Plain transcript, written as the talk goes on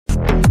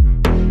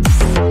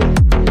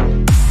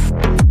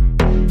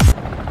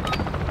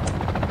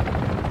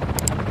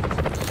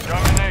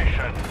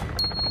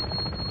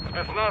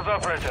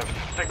operatives.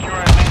 Secure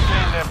and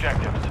maintain the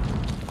objectives.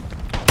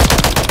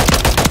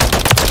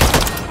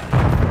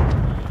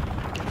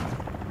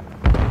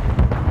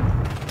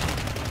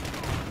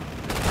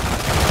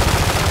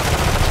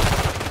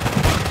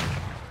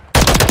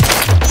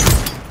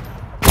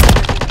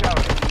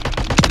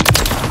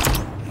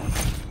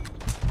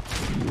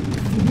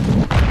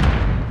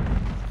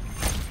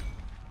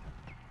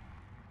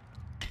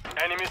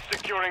 Enemies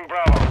securing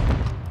Bravo.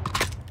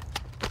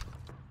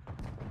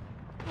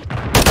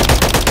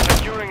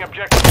 Securing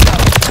objective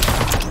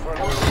Alpha. We're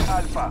losing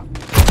Alpha.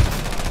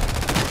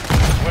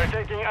 We're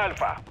taking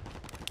Alpha.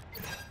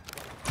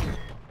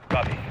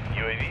 Copy.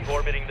 UAV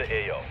orbiting the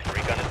AO.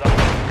 Recon is up.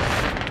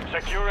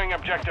 Securing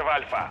objective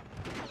Alpha.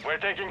 We're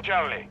taking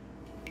Charlie.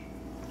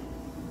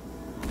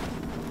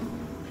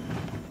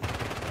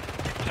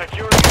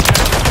 Securing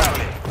objective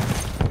Charlie.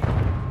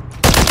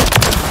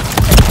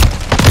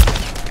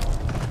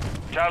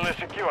 Charlie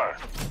secure.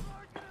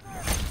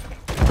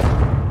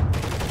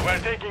 We're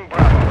taking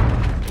Bravo.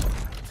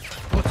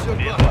 What's your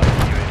plan?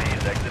 UAV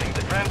is exiting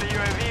the Friendly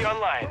UAV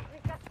online.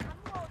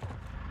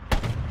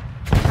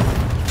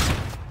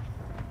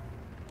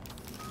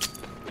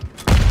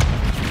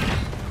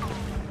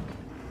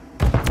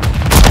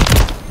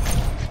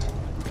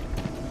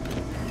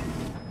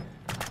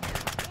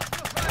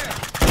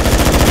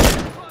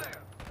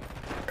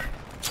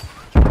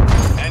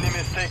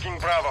 Enemies taking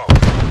Bravo.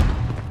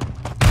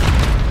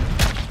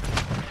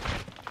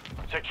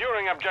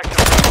 Securing objective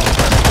Bravo.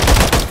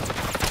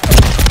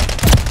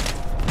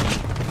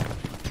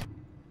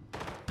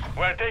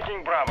 We're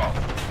taking Bravo.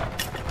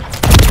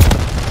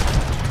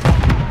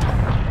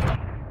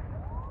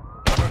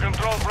 We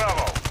control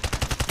Bravo.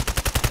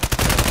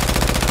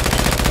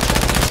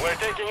 We're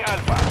taking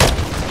Alpha.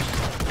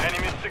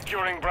 Enemies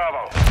securing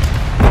Bravo.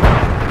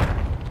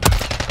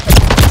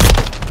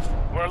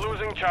 We're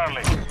losing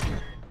Charlie.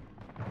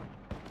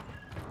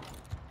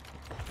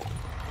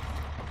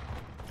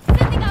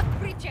 Setting up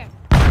breacher.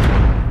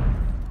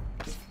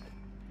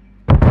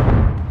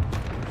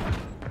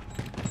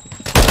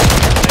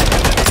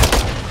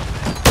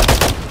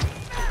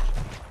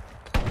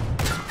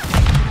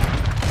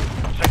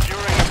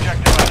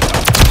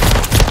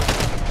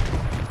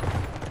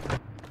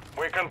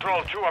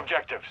 Control 2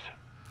 objectives.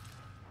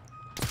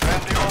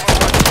 Friendly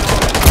overwatch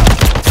drone.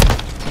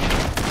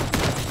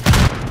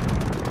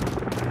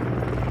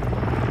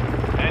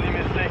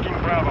 Enemies taking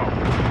Bravo.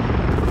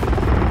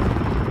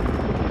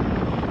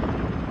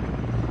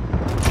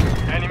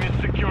 Enemies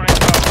securing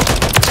Bravo.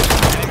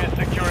 Enemies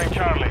securing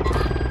Charlie.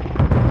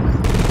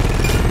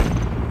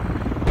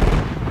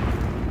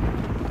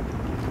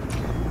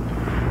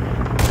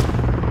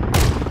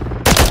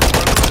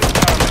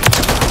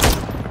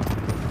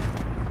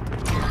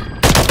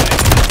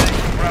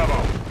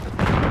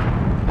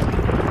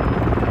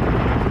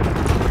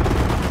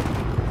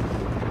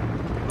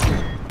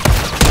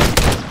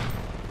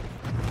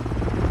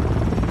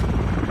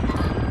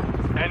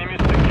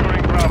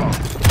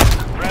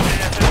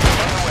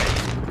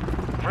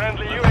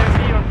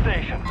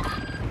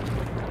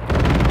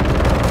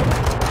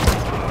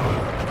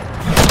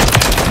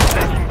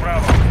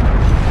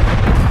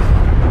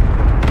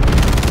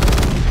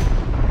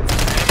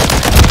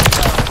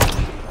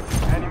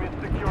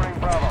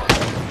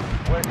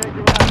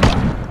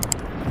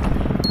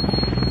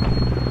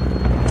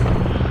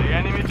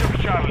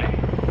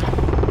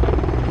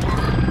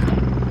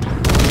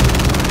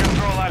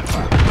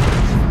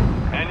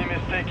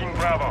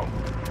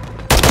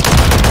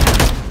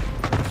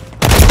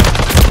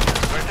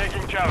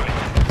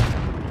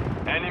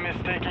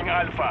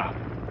 Alpha.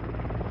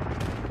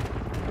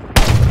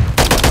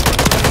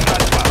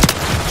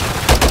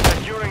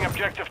 Securing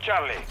objective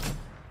Charlie.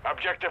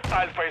 Objective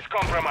Alpha is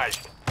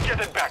compromised. Get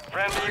it back.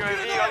 Friendly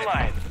UAV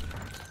online.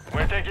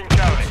 We're taking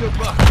Charlie. Securing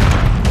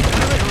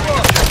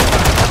objective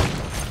Alpha.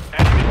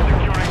 Enemy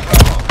securing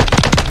Bravo.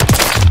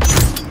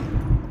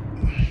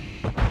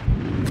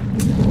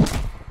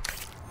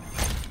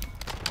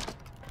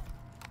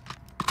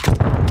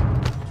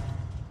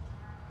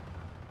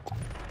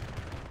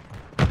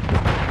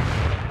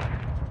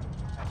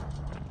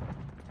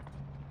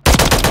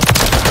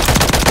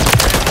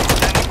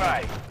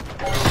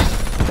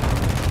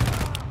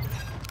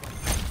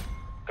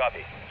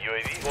 Copy.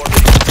 UAV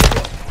orbiting.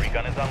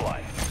 Recon is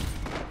online.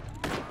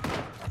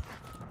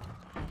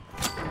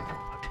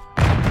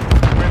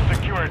 We've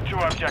secured 2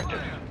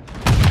 objectives.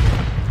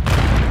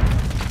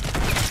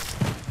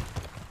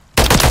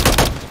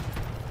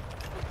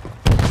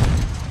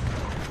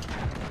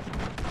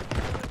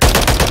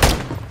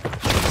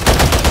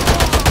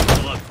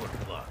 Blood for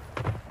blood.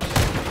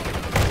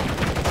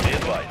 Be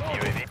advised,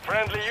 UAV.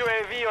 Friendly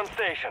UAV on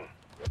station.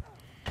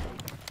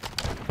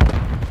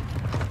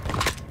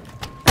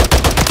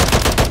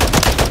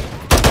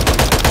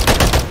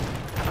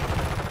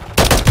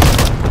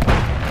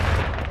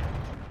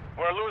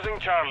 We're losing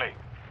Charlie.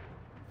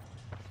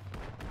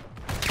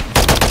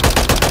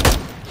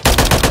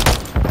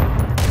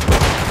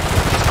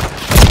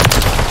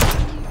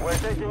 We're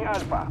taking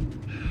Alpha.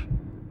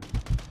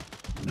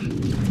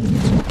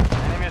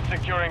 Enemy is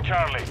securing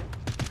Charlie.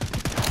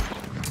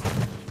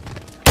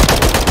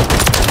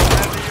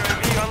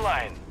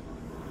 online.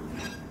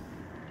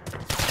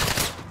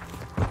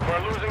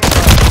 We're losing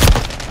Bravo.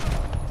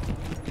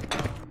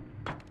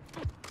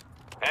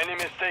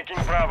 Enemies taking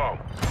Bravo.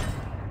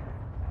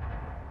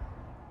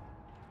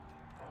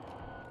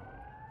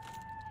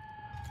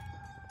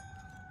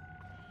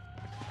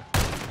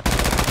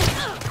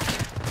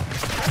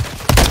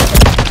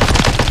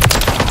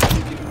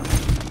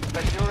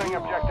 Securing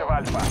objective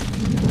Alpha.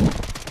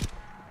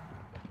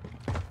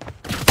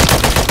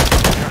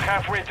 You're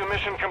halfway to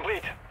mission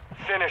complete.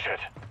 Finish it.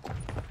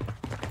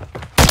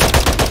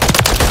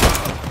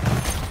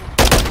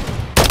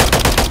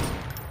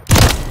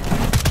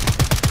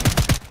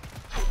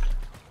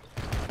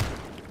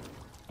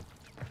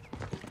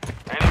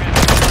 Enemy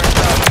securing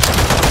Bravo.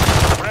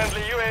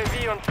 Friendly UAV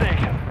on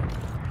station.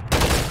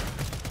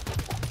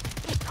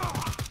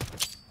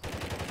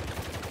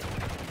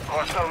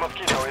 Hostile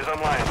Mosquito is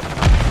online.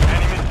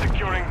 Enemies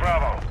securing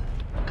Bravo.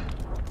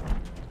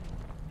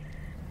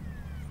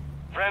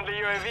 Friendly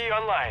UAV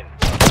online.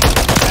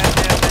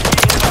 Friendly SAE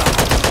inbound.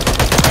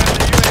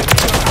 Friendly UAV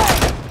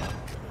online.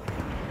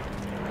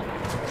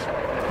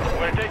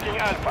 We're taking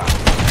Alpha.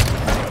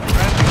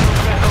 Friendly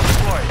cruise missile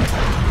deployed.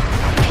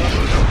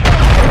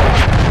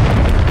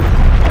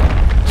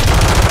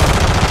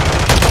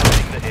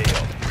 Orbiting the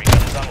AO.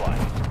 Recon is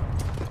online.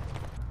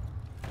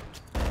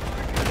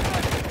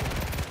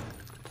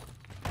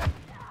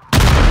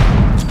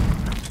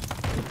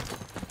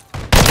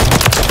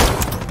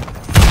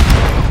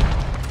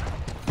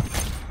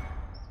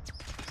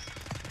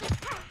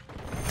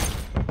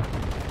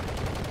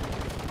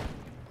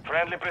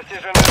 Friendly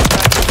precision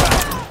airstrike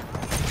inbound.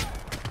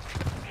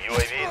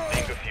 UAV is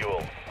being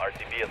refueled.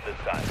 RTB at this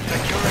time.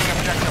 Securing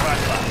objective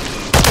Alpha.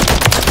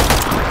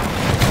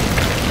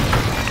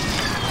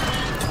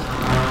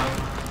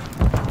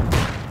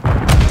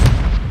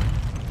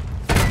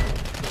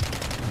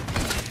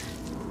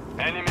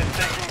 Enemies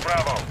taking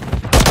Bravo.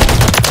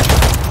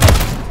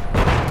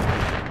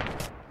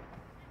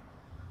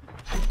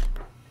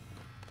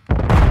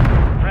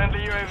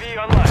 Friendly UAV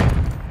online.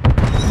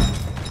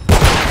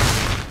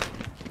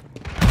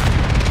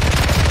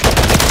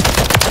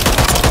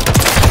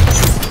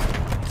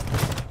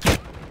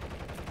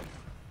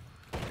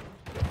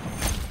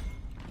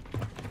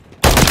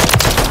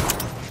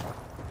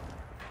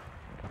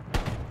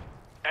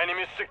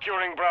 Enemies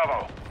securing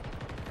Bravo.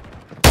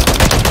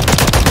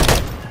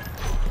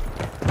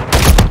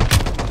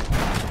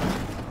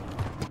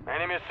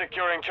 Enemies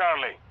securing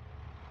Charlie.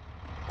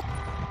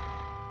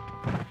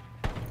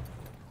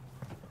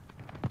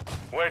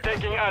 We're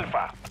taking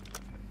Alpha.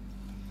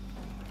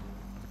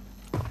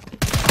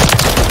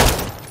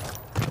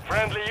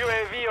 Friendly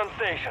UAV on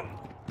station.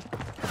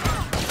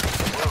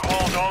 We'll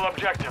hold all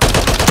objectives.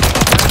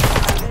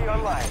 UAV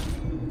online.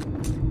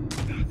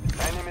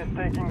 Enemies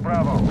taking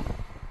Bravo.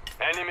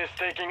 Enemies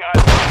taking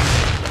Alpha.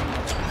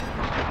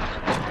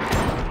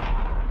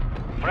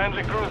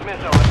 Friendly cruise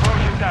missile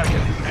approaching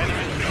target.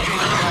 Enemies taking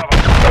Bravo.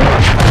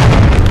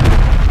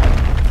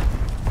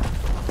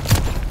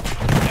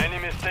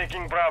 Enemies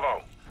taking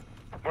Bravo.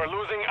 We're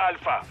losing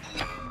Alpha.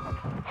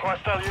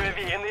 Hostile UAV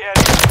in the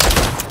area.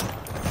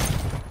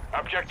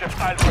 Objective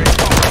Alpha is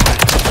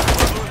compromised.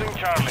 We're losing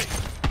Charlie.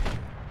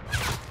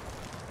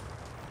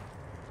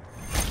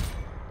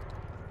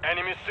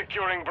 Enemies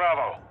securing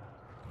Bravo.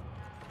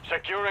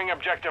 Securing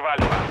objective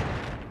Alpha.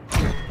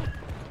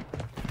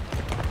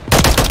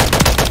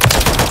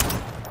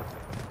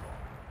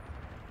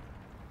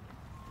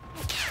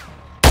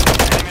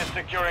 Enemies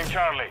securing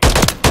Charlie.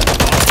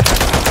 All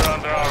objectives are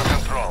under our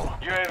control.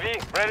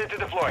 UAV ready to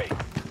deploy.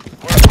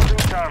 We're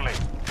losing Charlie.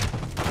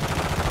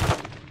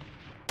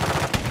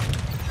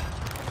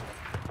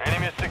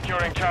 Enemies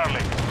securing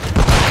Charlie.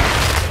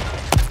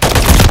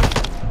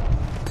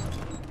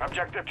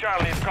 Objective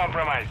Charlie is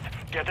compromised.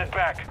 Get it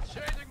back.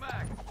 Changing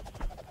back.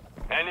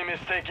 Enemies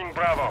taking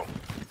Bravo.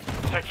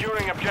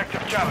 Securing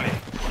objective Charlie.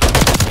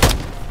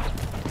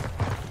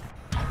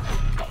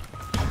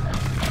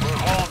 We'll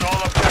hold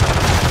all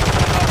objectives.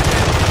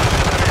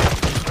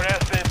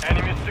 Press it.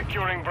 Enemies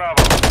securing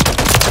Bravo.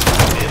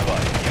 Be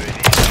advised, UAV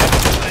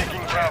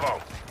Taking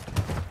Bravo.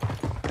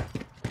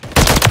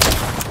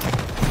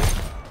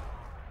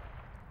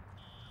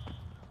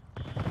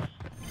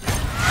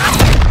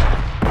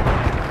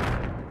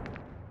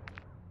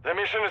 The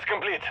mission is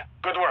complete.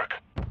 Good work.